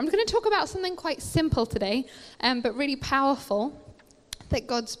I'm going to talk about something quite simple today, but really powerful, that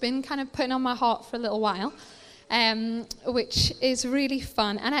God's been kind of putting on my heart for a little while, which is really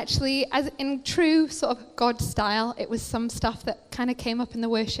fun. And actually, as in true sort of God style, it was some stuff that kind of came up in the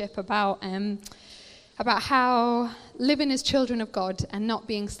worship about how living as children of God and not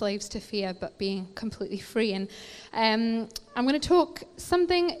being slaves to fear, but being completely free. And I'm going to talk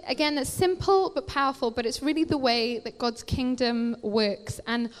something, again, that's simple but powerful, but it's really the way that God's kingdom works,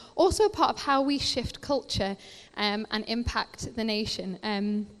 and also a part of how we shift culture and impact the nation.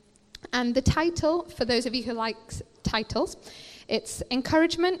 And the title, for those of you who like titles, it's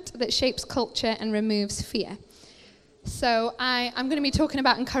Encouragement That Shapes Culture and Removes Fear. So I'm going to be talking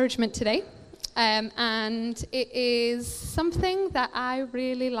about encouragement today. And it is something that I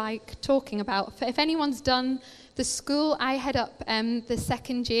really like talking about. If anyone's done the school, I head up the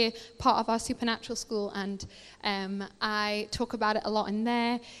second year part of our supernatural school, and I talk about it a lot in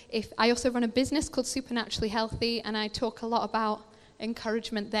there. I also run a business called Supernaturally Healthy, and I talk a lot about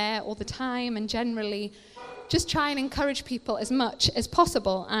encouragement there all the time, and generally just try and encourage people as much as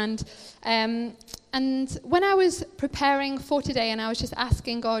possible. And when I was preparing for today, and I was just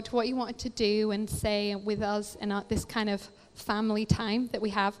asking God what he wanted to do and say with us in this kind of family time that we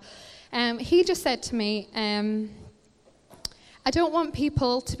have, he just said to me, I don't want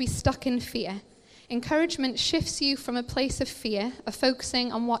people to be stuck in fear. Encouragement shifts you from a place of fear, of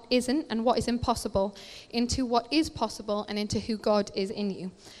focusing on what isn't and what is impossible, into what is possible and into who God is in you.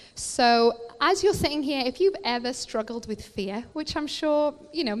 So as you're sitting here, if you've ever struggled with fear, which I'm sure,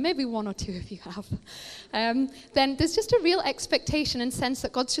 maybe one or two of you have, then there's just a real expectation and sense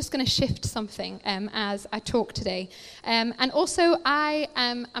that God's just going to shift something as I talk today. And also, I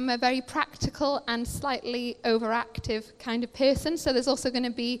am a very practical and slightly overactive kind of person, so there's also going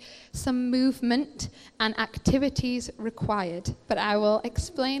to be some movement and activities required. But I will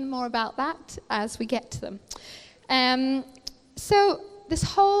explain more about that as we get to them. So this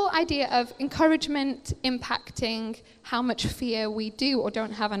whole idea of encouragement impacting how much fear we do or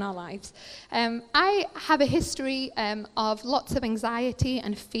don't have in our lives. I have a history of lots of anxiety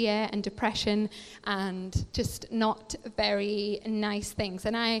and fear and depression and just not very nice things.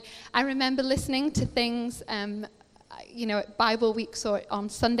 And I remember listening to things, at Bible weeks or on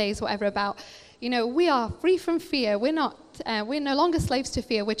Sundays, whatever, about, we are free from fear. We're no longer slaves to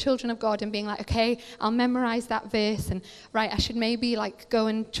fear. We're children of God, and being like, okay, I'll memorize that verse, and right, I should maybe go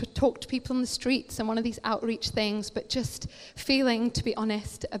and talk to people on the streets and one of these outreach things, but just feeling, to be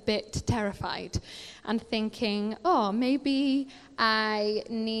honest, a bit terrified and thinking, maybe there's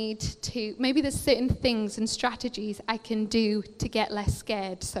certain things and strategies I can do to get less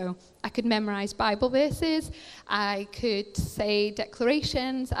scared. So I could memorize Bible verses, I could say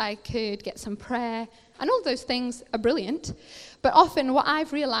declarations, I could get some prayer, and all those things are brilliant. But often what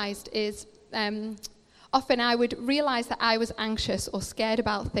I've realized is, often I would realize that I was anxious or scared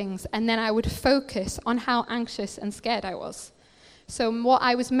about things, and then I would focus on how anxious and scared I was. So what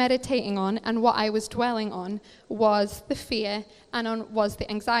I was meditating on and what I was dwelling on was the fear and was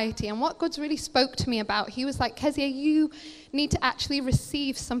the anxiety. And what God's really spoke to me about, he was like, Kezia, you need to actually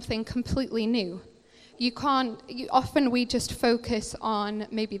receive something completely new. Often we just focus on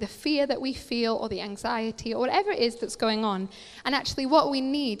maybe the fear that we feel or the anxiety or whatever it is that's going on. And actually what we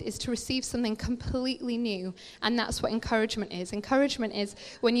need is to receive something completely new. And that's what encouragement is. Encouragement is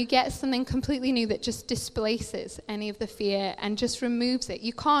when you get something completely new that just displaces any of the fear and just removes it.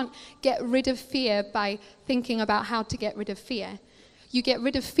 You can't get rid of fear by thinking about how to get rid of fear. You get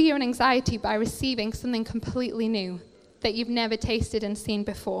rid of fear and anxiety by receiving something completely new that you've never tasted and seen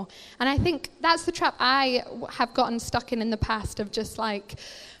before. And I think that's the trap I have gotten stuck in the past, of just like,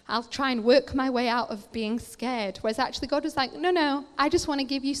 I'll try and work my way out of being scared. Whereas actually God was like, no, I just want to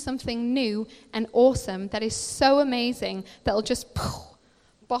give you something new and awesome that is so amazing that'll just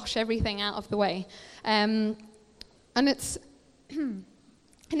bosh everything out of the way. And it's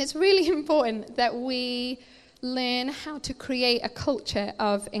really important that we learn how to create a culture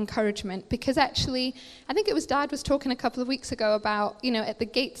of encouragement, because actually, I think it was Dad was talking a couple of weeks ago about, at the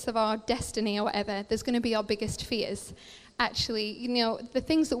gates of our destiny or whatever, there's going to be our biggest fears. Actually, the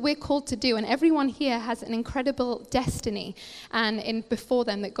things that we're called to do, and everyone here has an incredible destiny and before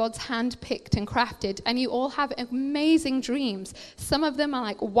them that God's handpicked and crafted, and you all have amazing dreams. Some of them are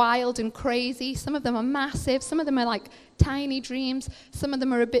like wild and crazy, some of them are massive, some of them are like tiny dreams, some of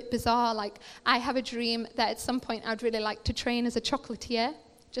them are a bit bizarre. Like, I have a dream that at some point I'd really like to train as a chocolatier,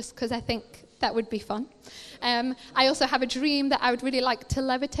 just because I think that would be fun. I also have a dream that I would really like to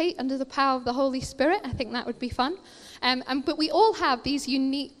levitate under the power of the Holy Spirit. I think that would be fun. But we all have these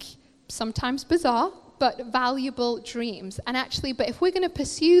unique, sometimes bizarre, but valuable dreams. And actually, but if we're going to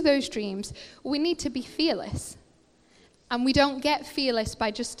pursue those dreams, we need to be fearless. And we don't get fearless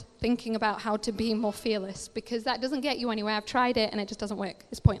by just thinking about how to be more fearless, because that doesn't get you anywhere. I've tried it and it just doesn't work.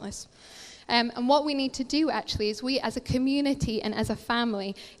 It's pointless. And what we need to do actually is we as a community and as a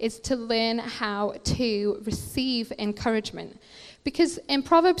family is to learn how to receive encouragement. Because in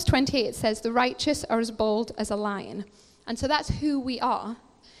Proverbs 28 it says, the righteous are as bold as a lion. And so that's who we are.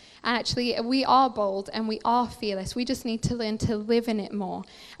 And actually, we are bold and we are fearless. We just need to learn to live in it more.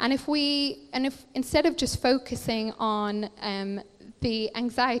 And if instead of just focusing on the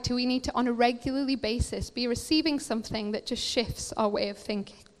anxiety, we need to, on a regularly basis, be receiving something that just shifts our way of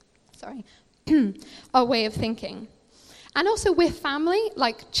thinking. Our way of thinking. And also, we're family.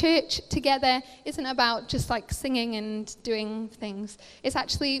 Like, church together isn't about just like singing and doing things. It's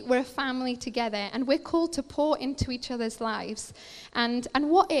actually, we're a family together, and we're called to pour into each other's lives. And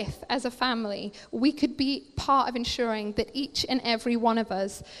what if, as a family, we could be part of ensuring that each and every one of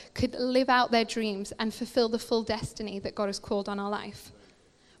us could live out their dreams and fulfill the full destiny that God has called on our life?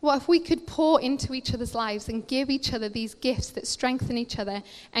 What if we could pour into each other's lives and give each other these gifts that strengthen each other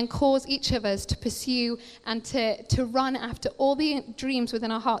and cause each of us to pursue and to run after all the dreams within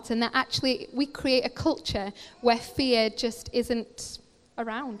our hearts, and that actually we create a culture where fear just isn't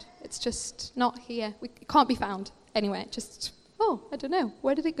around. It's just not here. It can't be found anywhere. Just, I don't know.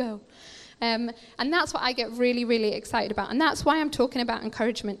 Where did it go? And that's what I get really, really excited about. And that's why I'm talking about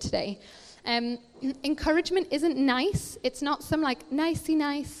encouragement today. Encouragement isn't nice. It's not some like nicey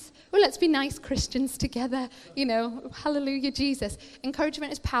nice, let's be nice Christians together, hallelujah Jesus.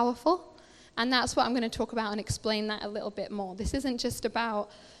 Encouragement is powerful, and that's what I'm going to talk about and explain that a little bit more. This isn't just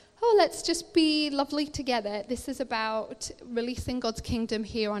about, let's just be lovely together. This is about releasing God's kingdom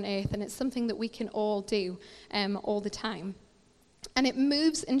here on earth, and it's something that we can all do all the time. And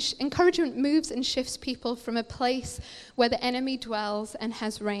encouragement moves and shifts people from a place where the enemy dwells and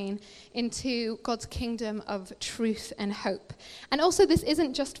has reign into God's kingdom of truth and hope. And also, this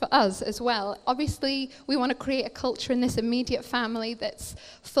isn't just for us as well. Obviously, we want to create a culture in this immediate family that's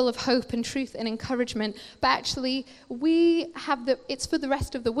full of hope and truth and encouragement. But actually, it's for the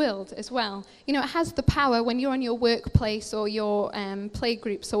rest of the world as well. It has the power when you're in your workplace or your play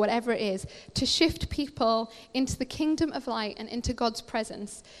groups or whatever it is to shift people into the kingdom of light and into God's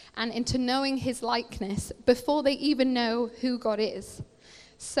presence and into knowing his likeness before they even know who God is.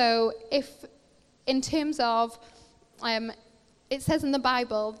 So if in terms of, it says in the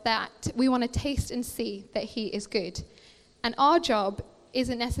Bible that we want to taste and see that he is good. And our job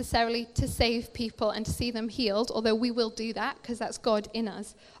isn't necessarily to save people and to see them healed, although we will do that because that's God in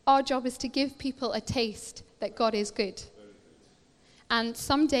us. Our job is to give people a taste that God is good. And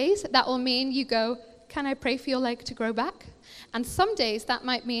some days that will mean you go, can I pray for your leg to grow back? And some days that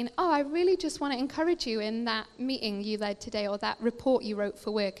might mean, I really just want to encourage you in that meeting you led today or that report you wrote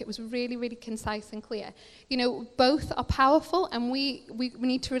for work. It was really, really concise and clear. Both are powerful, and we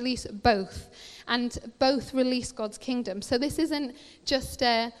need to release both, and both release God's kingdom. So this isn't just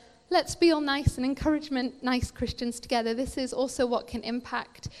let's be all nice and encouragement, nice Christians together. This is also what can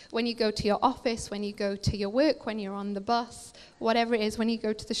impact when you go to your office, when you go to your work, when you're on the bus, whatever it is, when you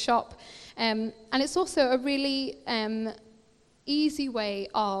go to the shop. And it's also a really easy way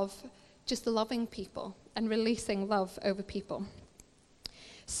of just loving people and releasing love over people.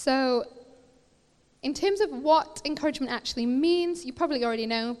 So in terms of what encouragement actually means, you probably already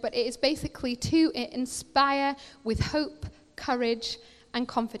know, but it is basically to inspire with hope, courage, and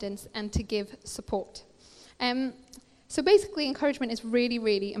confidence, and to give support. So basically, encouragement is really,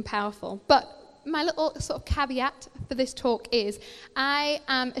 really powerful. But my little sort of caveat for this talk is I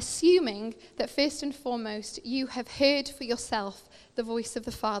am assuming that first and foremost, you have heard for yourself the voice of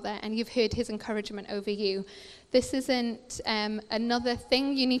the Father, and you've heard his encouragement over you. This isn't another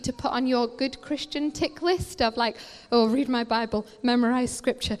thing you need to put on your good Christian tick list of like, read my Bible, memorize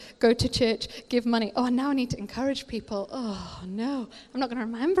scripture, go to church, give money. Now I need to encourage people. No, I'm not going to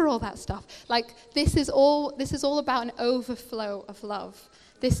remember all that stuff. Like, this is all about an overflow of love.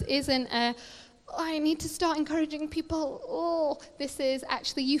 This isn't I need to start encouraging people. This is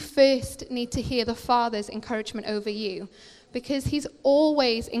actually, you first need to hear the Father's encouragement over you, because he's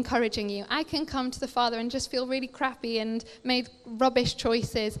always encouraging you. I can come to the Father and just feel really crappy and made rubbish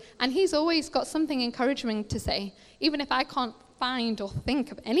choices, and he's always got something encouraging to say. Even if I can't find or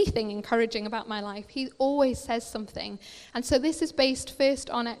think of anything encouraging about my life, he always says something. And so this is based first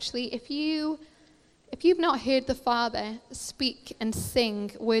on actually, if you've not heard the Father speak and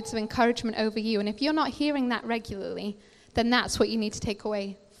sing words of encouragement over you, and if you're not hearing that regularly, then that's what you need to take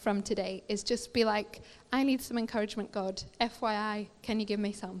away from today, is just be like, I need some encouragement, God. FYI, can you give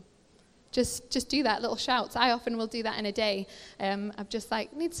me some? Just do that, little shouts. I often will do that in a day. I'm just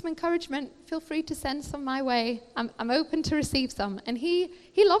like, need some encouragement. Feel free to send some my way. I'm open to receive some. And he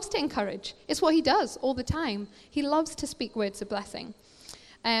loves to encourage. It's what he does all the time. He loves to speak words of blessing.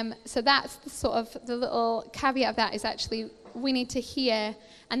 So that's the sort of the little caveat of that is actually we need to hear.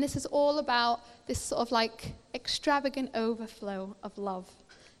 And this is all about this sort of like extravagant overflow of love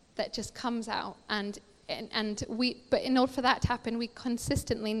that just comes out. But in order for that to happen, we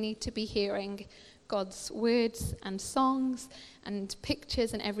consistently need to be hearing God's words and songs and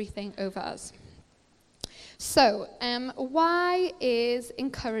pictures and everything over us. So, why is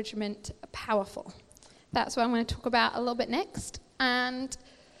encouragement powerful? That's what I'm going to talk about a little bit next. And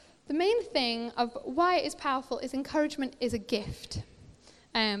the main thing of why it is powerful is encouragement is a gift.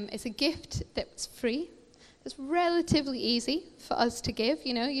 It's a gift that's free. It's relatively easy for us to give.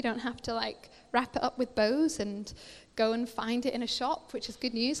 You don't have to wrap it up with bows and go and find it in a shop, which is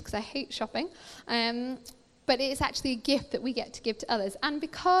good news because I hate shopping. But it is actually a gift that we get to give to others. And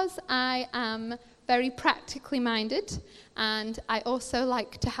because I am very practically minded and I also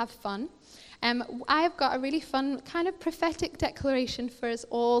like to have fun, I have got a really fun kind of prophetic declaration for us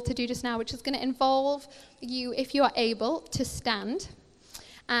all to do just now, which is going to involve you, if you are able, to stand.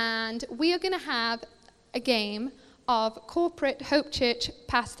 And we are going to have a game of corporate Hope Church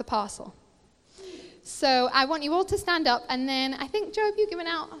Pass the Parcel. So I want you all to stand up, and then I think, Joe, have you given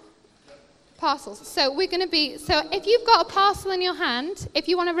out parcels? So we're going to be, so if you've got a parcel in your hand, if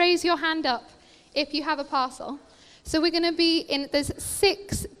you want to raise your hand up, if you have a parcel. So we're going to be in, there's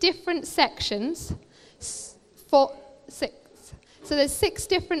 6 different sections, So there's 6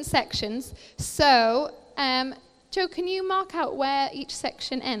 different sections. So, Joe, can you mark out where each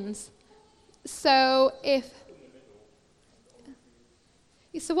section ends? So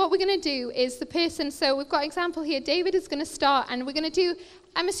what we're going to do is so we've got an example here. David is going to start, and we're going to do,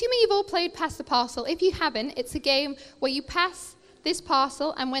 I'm assuming you've all played Pass the Parcel. If you haven't, it's a game where you pass this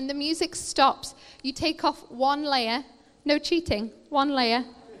parcel, and when the music stops, you take off one layer. No cheating, one layer.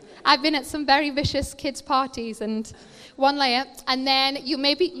 I've been at some very vicious kids' parties, and one layer, and then you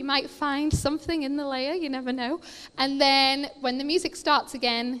might find something in the layer, you never know. And then when the music starts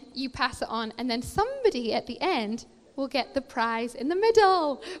again, you pass it on, and then somebody at the end will get the prize in the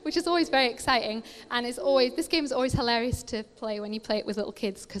middle, which is always very exciting. And this game is always hilarious to play when you play it with little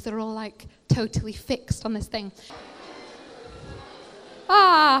kids, because they're all totally fixed on this thing.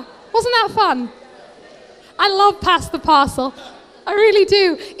 Wasn't that fun? I love Pass the Parcel. I really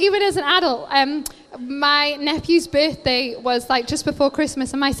do, even as an adult. My nephew's birthday was just before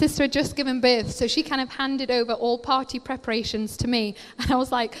Christmas, and my sister had just given birth, so she kind of handed over all party preparations to me, and I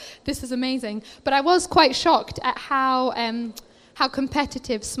was like, this is amazing. But I was quite shocked at how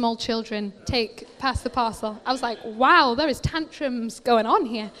competitive small children take Pass the Parcel. I was like, wow, there is tantrums going on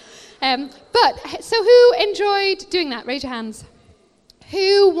here. So who enjoyed doing that? Raise your hands.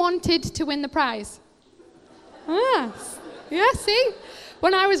 Who wanted to win the prize? Yeah, see?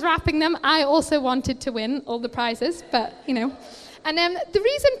 When I was wrapping them, I also wanted to win all the prizes, but, And the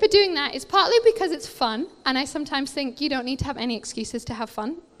reason for doing that is partly because it's fun, and I sometimes think you don't need to have any excuses to have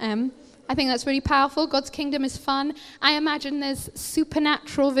fun. I think that's really powerful. God's kingdom is fun. I imagine there's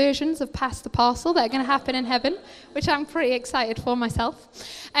supernatural versions of Pass the Parcel that are going to happen in heaven, which I'm pretty excited for myself.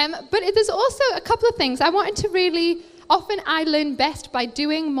 But there's also a couple of things. I wanted to really... Often I learn best by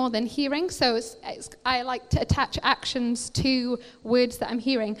doing more than hearing, so I like to attach actions to words that I'm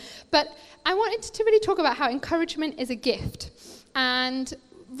hearing. But I wanted to really talk about how encouragement is a gift. And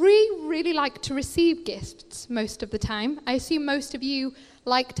we really like to receive gifts most of the time. I assume most of you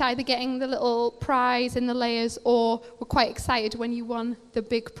liked either getting the little prize in the layers or were quite excited when you won the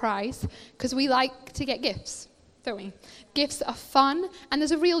big prize, because we like to get gifts, don't we? Gifts are fun, and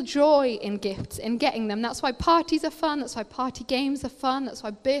there's a real joy in gifts, in getting them. That's why parties are fun, that's why party games are fun, that's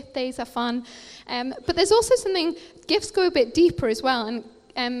why birthdays are fun. But there's also gifts go a bit deeper as well,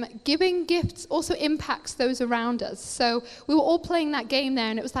 and giving gifts also impacts those around us. So we were all playing that game there,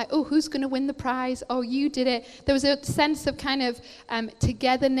 and it was like, oh, who's going to win the prize? Oh, you did it. There was a sense of kind of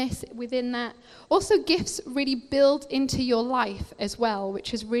togetherness within that. Also, gifts really build into your life as well,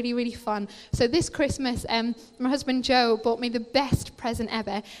 which is really, really fun. So this Christmas, my husband Joe bought me the best present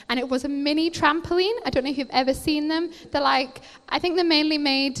ever, and it was a mini trampoline. I don't know if you've ever seen them. They're I think they're mainly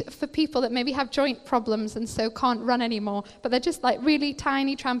made for people that maybe have joint problems and so can't run anymore, but they're just really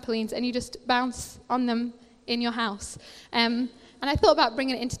tiny trampolines, and you just bounce on them in your house. And I thought about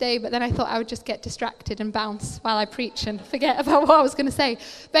bringing it in today, but then I thought I would just get distracted and bounce while I preach and forget about what I was going to say.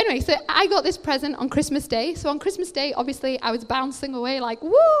 But anyway, so I got this present on Christmas Day. So on Christmas Day, obviously, I was bouncing away like,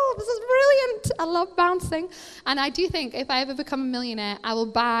 woo, this is brilliant. I love bouncing. And I do think if I ever become a millionaire, I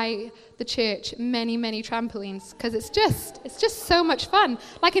will buy the church many, many trampolines, because it's just so much fun.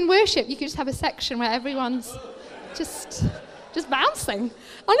 Like in worship, you could just have a section where everyone's just bouncing,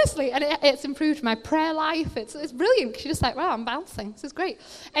 honestly, and it's improved my prayer life. It's brilliant, because you're just like, wow, I'm bouncing. This is great.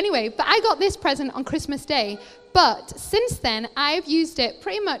 Anyway, but I got this present on Christmas Day, but since then, I've used it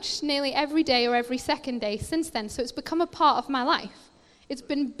pretty much nearly every day or every second day since then, so it's become a part of my life. It's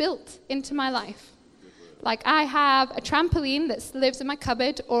been built into my life. Like, I have a trampoline that lives in my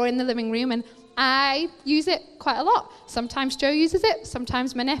cupboard or in the living room, and I use it quite a lot. Sometimes Joe uses it,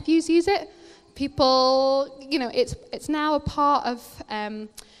 sometimes my nephews use it. People, it's now a part of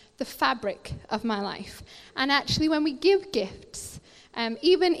the fabric of my life. And actually, when we give gifts, it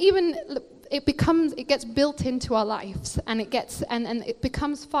gets built into our lives, and it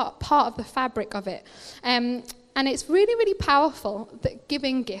becomes part of the fabric of it. And it's really, really powerful, that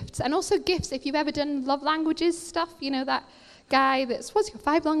giving gifts, and also gifts. If you've ever done love languages stuff, that guy what's your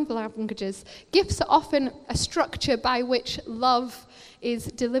 5 love languages? Gifts are often a structure by which love is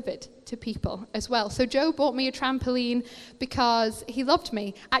delivered to people as well. So Joe bought me a trampoline because he loved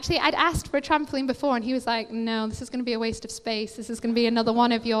me. Actually, I'd asked for a trampoline before, and he was like, no, this is going to be a waste of space. This is going to be another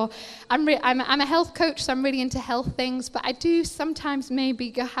one of your... I'm a health coach, so I'm really into health things, but I do sometimes maybe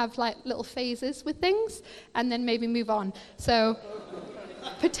have like little phases with things and then maybe move on. So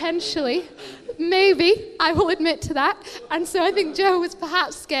potentially, maybe, I will admit to that. And so I think Joe was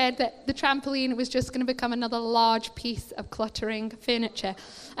perhaps scared that the trampoline was just going to become another large piece of cluttering furniture.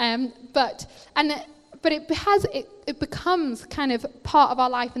 But it becomes kind of part of our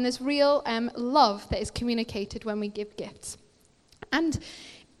life, and there's real love that is communicated when we give gifts. And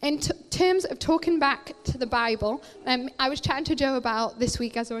in terms of talking back to the Bible, I was chatting to Joe about this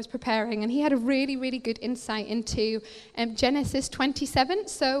week as I was preparing, and he had a really, really good insight into Genesis 27.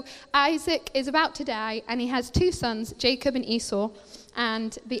 So Isaac is about to die, and he has 2 sons, Jacob and Esau,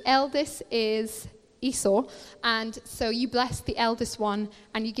 and the eldest is Esau, and so you bless the eldest one,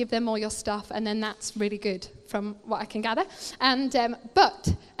 and you give them all your stuff, and then that's really good from what I can gather. And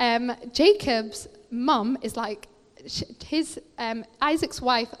but Jacob's mum is like, Isaac's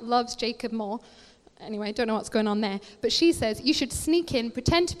wife loves Jacob more. Anyway, I don't know what's going on there. But she says, you should sneak in,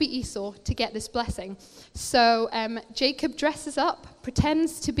 pretend to be Esau to get this blessing. So Jacob dresses up,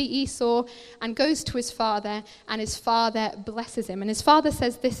 pretends to be Esau, and goes to his father, and his father blesses him. And his father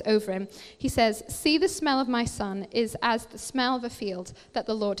says this over him. He says, see, the smell of my son is as the smell of a field that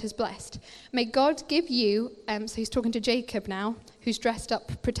the Lord has blessed. May God give you, so he's talking to Jacob now, who's dressed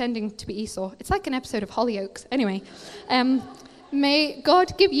up, pretending to be Esau. It's like an episode of Hollyoaks. Anyway, may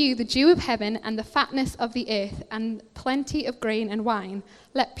God give you the dew of heaven and the fatness of the earth and plenty of grain and wine.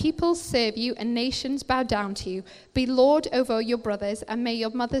 Let peoples serve you and nations bow down to you. Be Lord over your brothers, and may your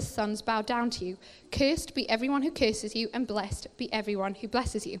mother's sons bow down to you. Cursed be everyone who curses you, and blessed be everyone who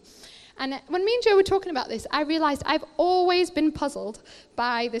blesses you. And when me and Joe were talking about this, I realized I've always been puzzled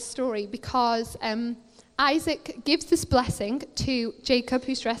by this story, because Isaac gives this blessing to Jacob,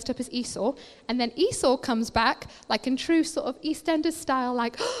 who's dressed up as Esau, and then Esau comes back, like in true sort of EastEnders style,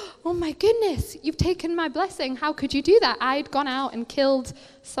 like, oh my goodness, you've taken my blessing. How could you do that? I'd gone out and killed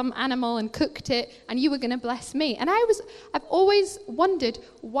some animal and cooked it, and you were going to bless me. And I've always wondered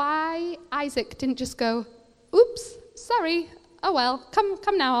why Isaac didn't just go, oops, sorry, oh well,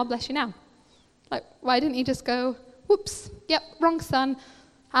 come now, I'll bless you now. Like, why didn't he just go, whoops, yep, wrong son,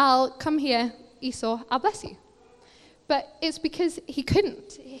 I'll come here, Esau, I'll bless you. But it's because he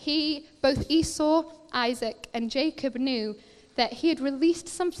couldn't. Both Esau, Isaac, and Jacob knew that he had released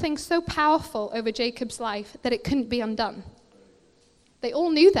something so powerful over Jacob's life that it couldn't be undone. They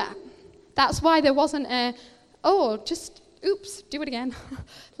all knew that. That's why there wasn't oops, do it again.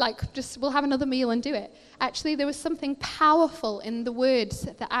 We'll have another meal and do it. Actually, there was something powerful in the words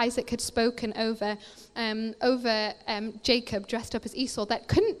that Isaac had spoken over Jacob, dressed up as Esau, that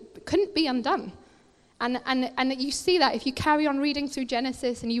couldn't be undone. And you see that if you carry on reading through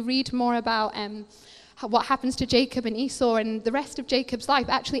Genesis and you read more about what happens to Jacob and Esau and the rest of Jacob's life,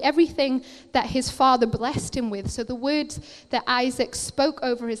 actually everything that his father blessed him with, so the words that Isaac spoke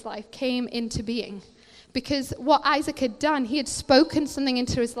over his life came into being. Because what Isaac had done, he had spoken something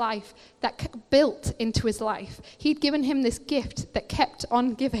into his life that built into his life. He'd given him this gift that kept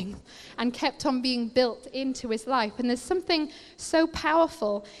on giving and kept on being built into his life. And there's something so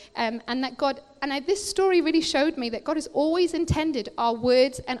powerful, this story really showed me that God has always intended our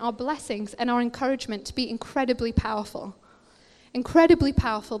words and our blessings and our encouragement to be incredibly powerful. incredibly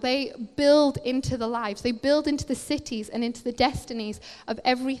powerful. They build into the lives. They build into the cities and into the destinies of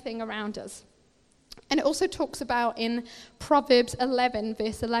everything around us. And it also talks about in Proverbs 11,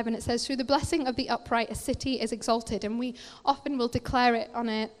 verse 11, it says, through the blessing of the upright, a city is exalted. And we often will declare it on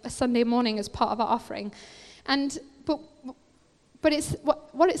a Sunday morning as part of our offering. But it's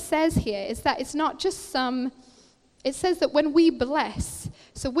what it says here is that it's not just it says that when we bless,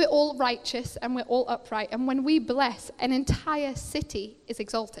 so we're all righteous and we're all upright, and when we bless, an entire city is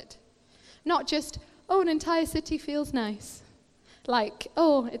exalted. Not just, an entire city feels nice. Like,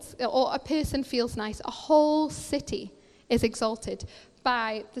 or a person feels nice. A whole city is exalted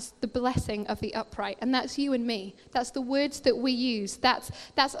by the blessing of the upright. And that's you and me. That's the words that we use. That's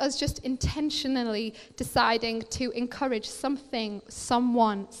us just intentionally deciding to encourage something,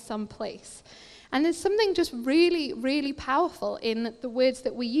 someone, someplace. And there's something just really, really powerful in the words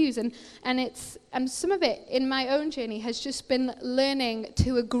that we use. And some of it in my own journey has just been learning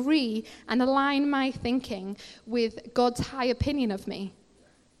to agree and align my thinking with God's high opinion of me.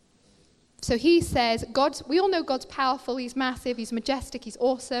 So he says, we all know God's powerful, he's massive, he's majestic, he's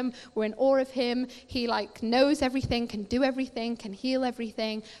awesome, we're in awe of him, he knows everything, can do everything, can heal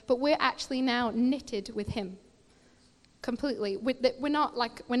everything, but we're actually now knitted with him. Completely. We're not,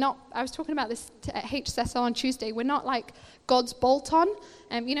 I was talking about this at HSS on Tuesday, we're not like God's bolt-on.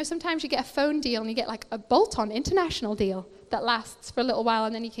 Sometimes you get a phone deal and you get a bolt-on international deal that lasts for a little while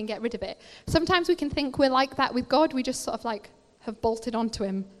and then you can get rid of it. Sometimes we can think we're like that with God, we just sort of have bolted onto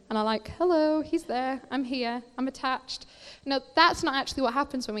him and are like, hello, he's there, I'm here, I'm attached. No, that's not actually what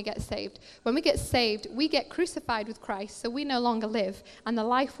happens when we get saved. When we get saved, we get crucified with Christ, so we no longer live. And the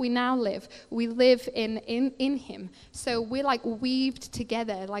life we now live, we live in him. So we're weaved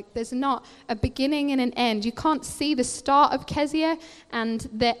together. There's not a beginning and an end. You can't see the start of Kezia and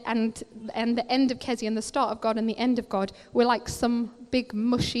the end of Kezia, and the start of God and the end of God. We're like some big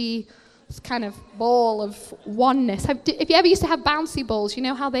mushy kind of ball of oneness. If you ever used to have bouncy balls, you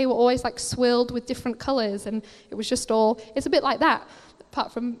know how they were always swirled with different colors, and it was just it's a bit like that,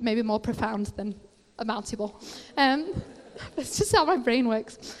 apart from maybe more profound than a bouncy ball. That's just how my brain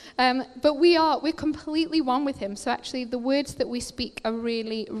works. But we're completely one with him. So actually the words that we speak are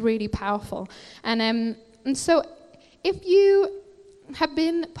really, really powerful. And so if you have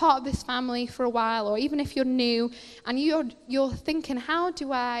been part of this family for a while, or even if you're new and you're thinking, how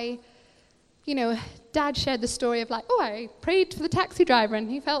do I, Dad shared the story of I prayed for the taxi driver and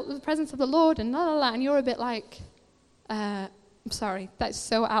he felt the presence of the Lord and la la la, and you're a bit I'm sorry, that's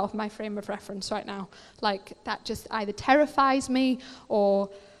so out of my frame of reference right now. That just either terrifies me or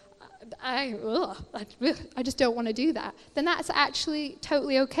I just don't want to do that. Then that's actually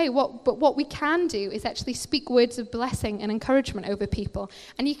totally okay. But what we can do is actually speak words of blessing and encouragement over people.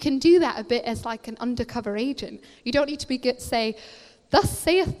 And you can do that a bit as an undercover agent. You don't need to say, thus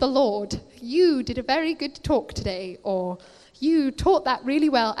saith the Lord, you did a very good talk today, or you taught that really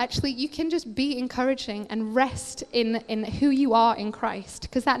well. Actually, you can just be encouraging and rest in who you are in Christ,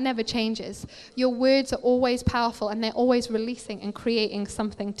 because that never changes. Your words are always powerful, and they're always releasing and creating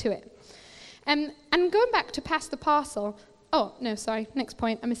something to it. And going back to pass the parcel, next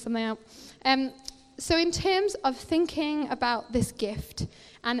point, I missed something out. So in terms of thinking about this gift,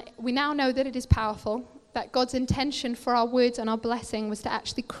 and we now know that it is powerful, that God's intention for our words and our blessing was to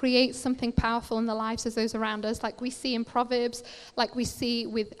actually create something powerful in the lives of those around us, like we see in Proverbs, like we see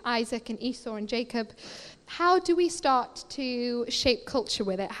with Isaac and Esau and Jacob. How do we start to shape culture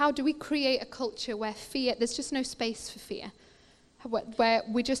with it? How do we create a culture where there's just no space for fear? Where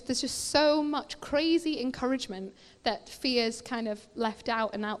there's just so much crazy encouragement that fear's kind of left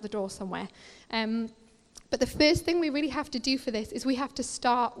out and out the door somewhere. But the first thing we really have to do for this is we have to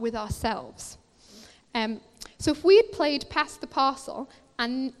start with ourselves. So if we had played Pass the Parcel,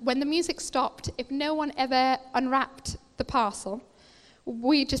 and when the music stopped, if no one ever unwrapped the parcel,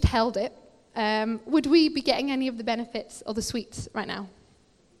 we just held it, would we be getting any of the benefits or the sweets right now?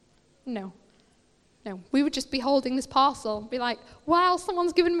 No. We would just be holding this parcel, be like, wow,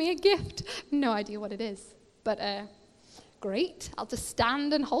 someone's given me a gift. No idea what it is, but great, I'll just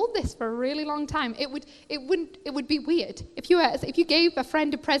stand and hold this for a really long time. It would be weird. If you gave a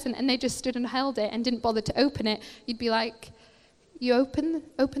friend a present and they just stood and held it and didn't bother to open it, you'd be like, you open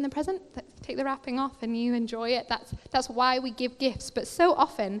the present, take the wrapping off and you enjoy it. That's why we give gifts. But so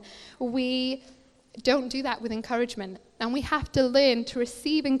often we don't do that with encouragement. And we have to learn to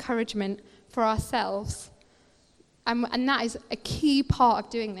receive encouragement for ourselves. And that is a key part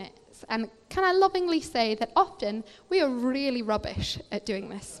of doing it. And can I lovingly say that often we are really rubbish at doing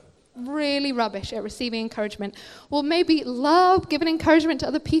this? Really rubbish at receiving encouragement. We'll maybe love giving encouragement to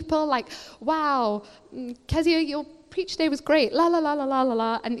other people, like, wow, Kezia, you're preach today was great, la la la la la la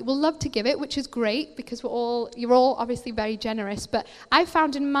la, and we'll love to give it, which is great because you're all obviously very generous. But I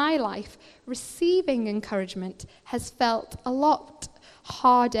found in my life, receiving encouragement has felt a lot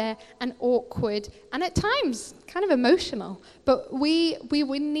harder and awkward, and at times kind of emotional. But we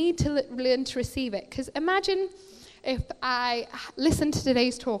need to learn to receive it, because imagine if I listen to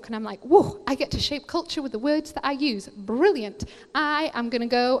today's talk and I'm like, whoa, I get to shape culture with the words that I use. Brilliant. I am going to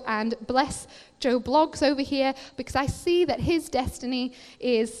go and bless Joe Bloggs over here because I see that his destiny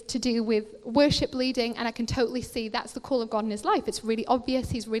is to do with worship leading, and I can totally see that's the call of God in his life. It's really obvious.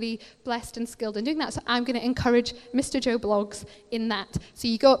 He's really blessed and skilled in doing that. So I'm going to encourage Mr. Joe Bloggs in that. So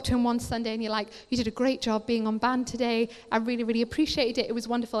you go up to him one Sunday and you're like, you did a great job being on band today. I really, really appreciated it. It was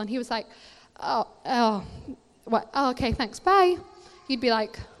wonderful. And he was like, what? Oh, okay, thanks, bye. You'd be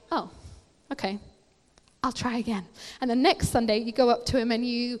like, oh, okay, I'll try again. And the next Sunday, you go up to him and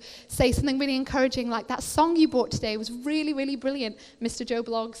you say something really encouraging, like, that song you brought today was really, really brilliant, Mr. Joe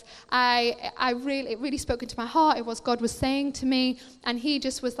Bloggs. It really spoke into my heart. It was God was saying to me. And he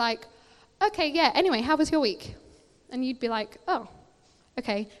just was like, okay, yeah, anyway, how was your week? And you'd be like, oh,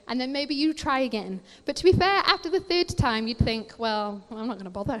 okay. And then maybe you try again. But to be fair, after the third time, you'd think, well, I'm not going to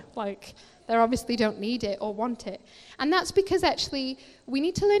bother. Like, they obviously don't need it or want it. And that's because actually we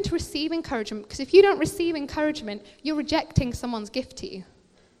need to learn to receive encouragement, because if you don't receive encouragement, you're rejecting someone's gift to you.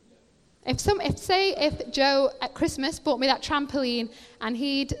 If Joe at Christmas bought me that trampoline, and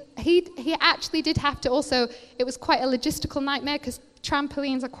he actually did have to also, it was quite a logistical nightmare because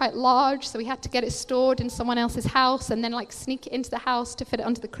trampolines are quite large, so we had to get it stored in someone else's house and then like sneak it into the house to fit it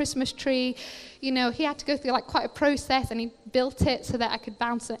onto the Christmas tree. You know, he had to go through like quite a process, and he built it so that I could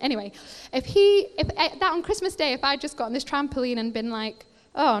bounce it. Anyway, if that on Christmas Day, if I'd just gotten this trampoline and been like,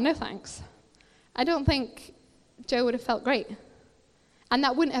 oh, no thanks, I don't think Joe would have felt great. And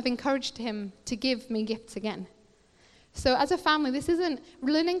that wouldn't have encouraged him to give me gifts again. So as a family, this isn't,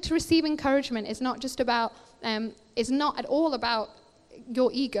 learning to receive encouragement is not just about, is not at all about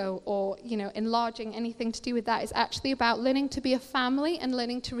your ego or, you know, enlarging anything to do with that. It's actually about learning to be a family and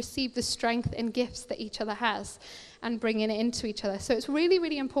learning to receive the strength and gifts that each other has and bringing it into each other. So it's really,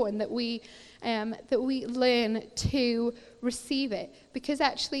 really important that we learn to receive it, because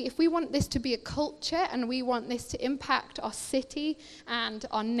actually if we want this to be a culture and we want this to impact our city and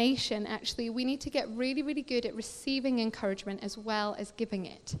our nation, actually we need to get really, really good at receiving encouragement as well as giving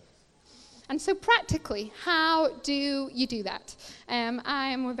it. And so practically, how do you do that? I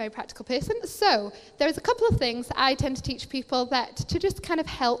am a very practical person, so there's a couple of things that I tend to teach people that to just kind of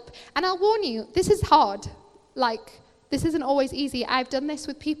help. And I'll warn you, this is hard. Like, this isn't always easy. I've done this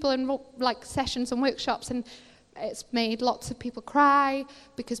with people in like sessions and workshops, and it's made lots of people cry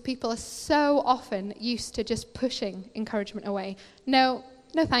because people are so often used to just pushing encouragement away. No,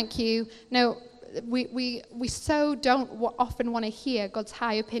 thank you. No, we so don't often want to hear God's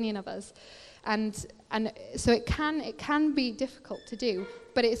high opinion of us. And so it can be difficult to do,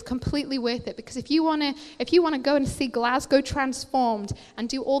 but it's completely worth it, because if you want to go and see Glasgow transformed and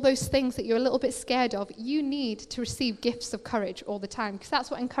do all those things that you're a little bit scared of, you need to receive gifts of courage all the time, because that's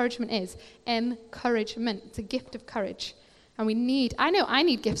what encouragement is. Encouragement, it's a gift of courage. And I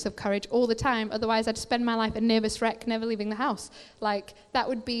need gifts of courage all the time, otherwise I'd spend my life a nervous wreck, never leaving the house. Like, that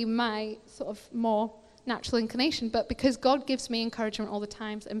would be my sort of more natural inclination. But because God gives me encouragement all the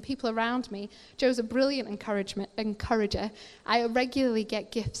time, and people around me, Joe's a brilliant encourager, I regularly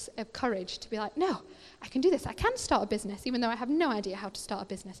get gifts of courage to be like, no, I can do this. I can start a business, even though I have no idea how to start a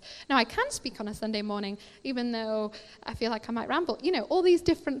business. No, I can speak on a Sunday morning, even though I feel like I might ramble. You know, all these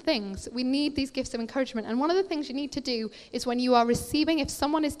different things. We need these gifts of encouragement. And one of the things you need to do is when you are receiving, if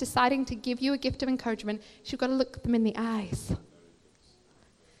someone is deciding to give you a gift of encouragement, you've got to look them in the eyes,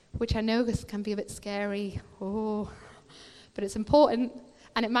 which I know this can be a bit scary. But it's important,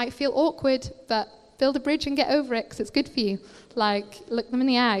 and it might feel awkward, but build a bridge and get over it, because it's good for you. Like, look them in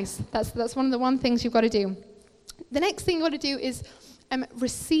the eyes. That's one of the things you've got to do. The next thing you've got to do is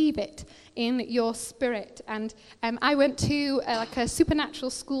receive it in your spirit. And I went to like a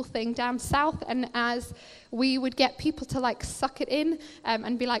supernatural school thing down south, and as we would get people to like suck it in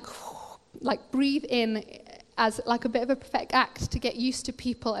and be like breathe in as like a bit of a prophetic act to get used to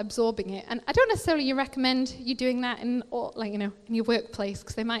people absorbing it. And I don't necessarily recommend you doing that in your workplace,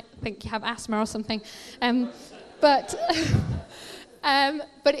 because they might think you have asthma or something. But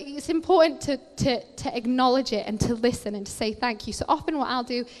it's important to acknowledge it and to listen and to say thank you. So often what I'll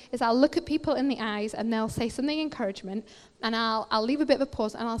do is I'll look at people in the eyes and they'll say something encouragement, and I'll leave a bit of a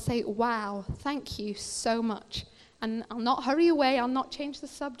pause and I'll say, wow, thank you so much. And I'll not hurry away, I'll not change the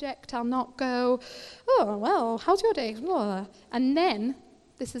subject, I'll not go, oh, well, how's your day? And then,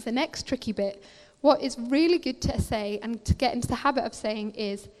 this is the next tricky bit, what is really good to say and to get into the habit of saying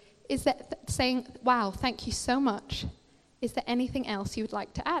is that saying, wow, thank you so much. Is there anything else you would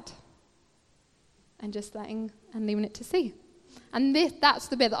like to add? And just letting and leaving it to see. And that's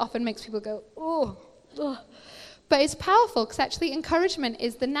the bit that often makes people go, oh. But it's powerful because actually encouragement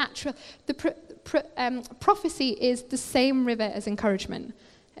is the natural, prophecy is the same river as encouragement.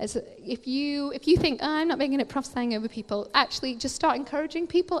 As if you think, oh, I'm not making it prophesying over people, actually just start encouraging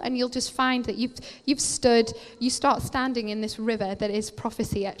people and you'll just find that you start standing in this river that is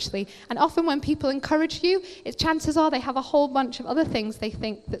prophecy actually. And often when people encourage you, chances are they have a whole bunch of other things they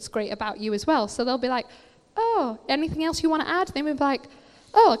think that's great about you as well. So they'll be like, oh, anything else you want to add? They may be like,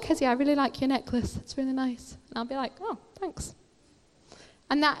 oh, Kezia, I really like your necklace. It's really nice. And I'll be like, oh, thanks.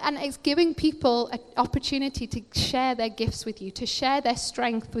 And it's giving people an opportunity to share their gifts with you, to share their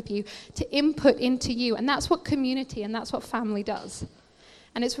strength with you, to input into you. And that's what community and that's what family does.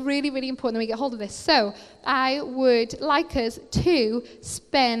 And it's really, really important that we get hold of this. So I would like us to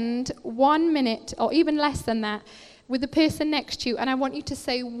spend 1 minute or even less than that with the person next to you. And I want you to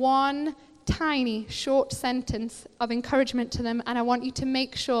say one tiny, short sentence of encouragement to them. And I want you to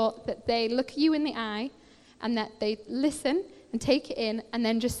make sure that they look you in the eye and that they listen and take it in, and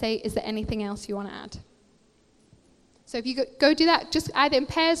then just say, is there anything else you want to add? So if you go do that, just either in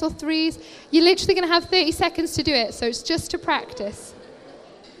pairs or threes, you're literally going to have 30 seconds to do it, so it's just to practice.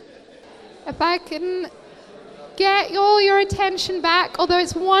 If I can get all your attention back, although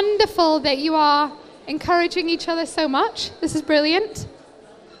it's wonderful that you are encouraging each other so much. This is brilliant.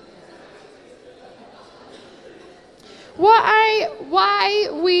 Why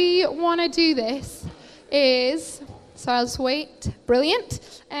we want to do this is... So I'll just wait.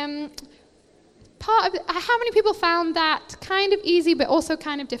 Brilliant. How many people found that kind of easy but also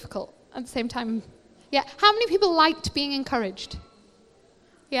kind of difficult at the same time? Yeah. How many people liked being encouraged?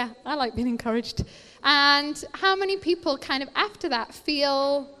 Yeah, I like being encouraged. And how many people kind of after that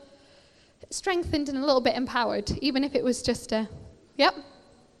feel strengthened and a little bit empowered, even if it was just a, yep.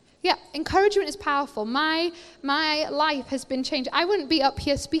 Yeah, encouragement is powerful. My life has been changed. I wouldn't be up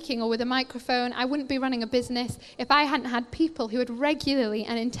here speaking or with a microphone. I wouldn't be running a business if I hadn't had people who had regularly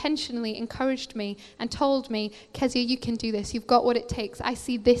and intentionally encouraged me and told me, Kezia, you can do this. You've got what it takes. I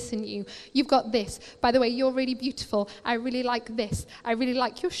see this in you. You've got this. By the way, you're really beautiful. I really like this. I really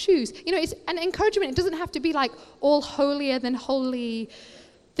like your shoes. You know, it's an encouragement. It doesn't have to be like all holier than holy.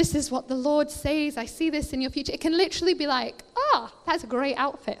 This is what the Lord says. I see this in your future. It can literally be like, that's a great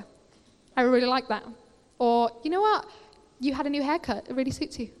outfit. I really like that. Or, you know what? You had a new haircut. It really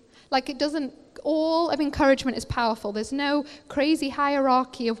suits you. Like, it doesn't, all of encouragement is powerful. There's no crazy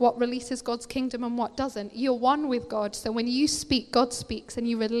hierarchy of what releases God's kingdom and what doesn't. You're one with God. So when you speak, God speaks and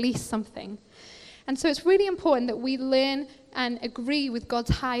you release something. And so it's really important that we learn and agree with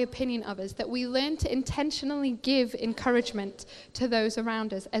God's high opinion of us, that we learn to intentionally give encouragement to those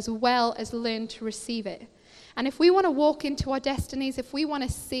around us as well as learn to receive it. And if we want to walk into our destinies, if we want to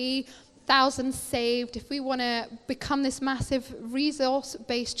see thousands saved, if we want to become this massive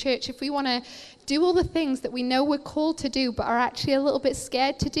resource-based church, if we want to do all the things that we know we're called to do but are actually a little bit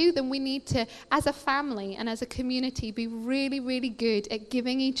scared to do, then we need to, as a family and as a community, be really, really good at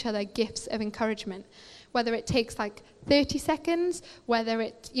giving each other gifts of encouragement. Whether it takes like 30 seconds, whether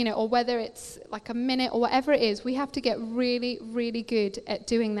it's like a minute or whatever it is, we have to get really, really good at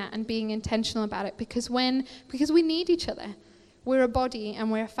doing that and being intentional about it because we need each other. We're a body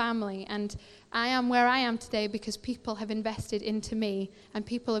and we're a family, and I am where I am today because people have invested into me and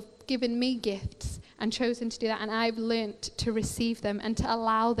people have given me gifts and chosen to do that, and I've learnt to receive them and to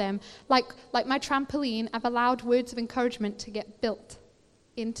allow them. Like my trampoline, I've allowed words of encouragement to get built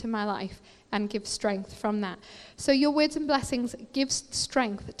into my life and give strength from that. So your words and blessings give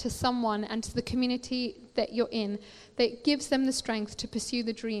strength to someone and to the community that you're in, that gives them the strength to pursue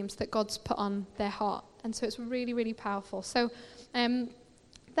the dreams that God's put on their heart. And so it's really, really powerful. So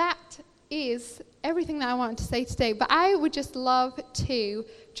that is everything that I wanted to say today. But I would just love to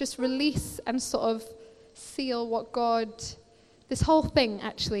just release and sort of seal what God, this whole thing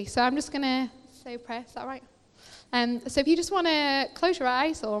actually. So I'm just going to say a prayer. Is that right? So if you just want to close your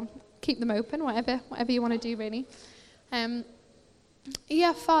eyes or keep them open, whatever you want to do really.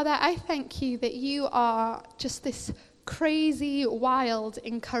 Father, I thank you that you are just this crazy, wild,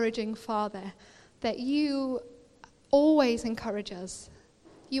 encouraging Father, that you always encourage us.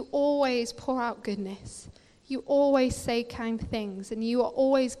 You always pour out goodness. You always say kind things, and you are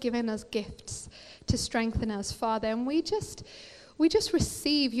always giving us gifts to strengthen us, Father. And we just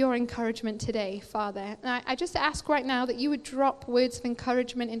receive your encouragement today, Father. And I just ask right now that you would drop words of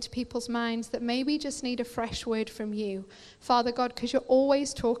encouragement into people's minds that maybe just need a fresh word from you, Father God, because you're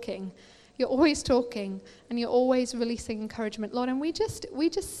always talking. You're always talking, and you're always releasing encouragement, Lord. And we just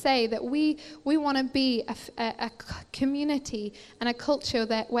say that we want to be a community and a culture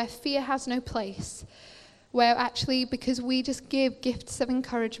where fear has no place, where actually, because we just give gifts of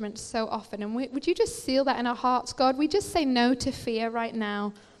encouragement so often. And would you just seal that in our hearts, God? We just say no to fear right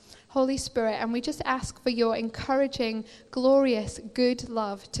now, Holy Spirit, and we just ask for your encouraging, glorious, good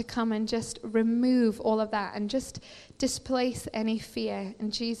love to come and just remove all of that and just displace any fear in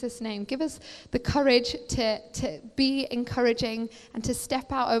Jesus' name. Give us the courage to be encouraging and to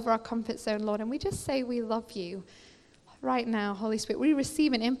step out over our comfort zone, Lord. And we just say we love you right now, Holy Spirit. We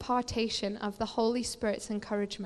receive an impartation of the Holy Spirit's encouragement.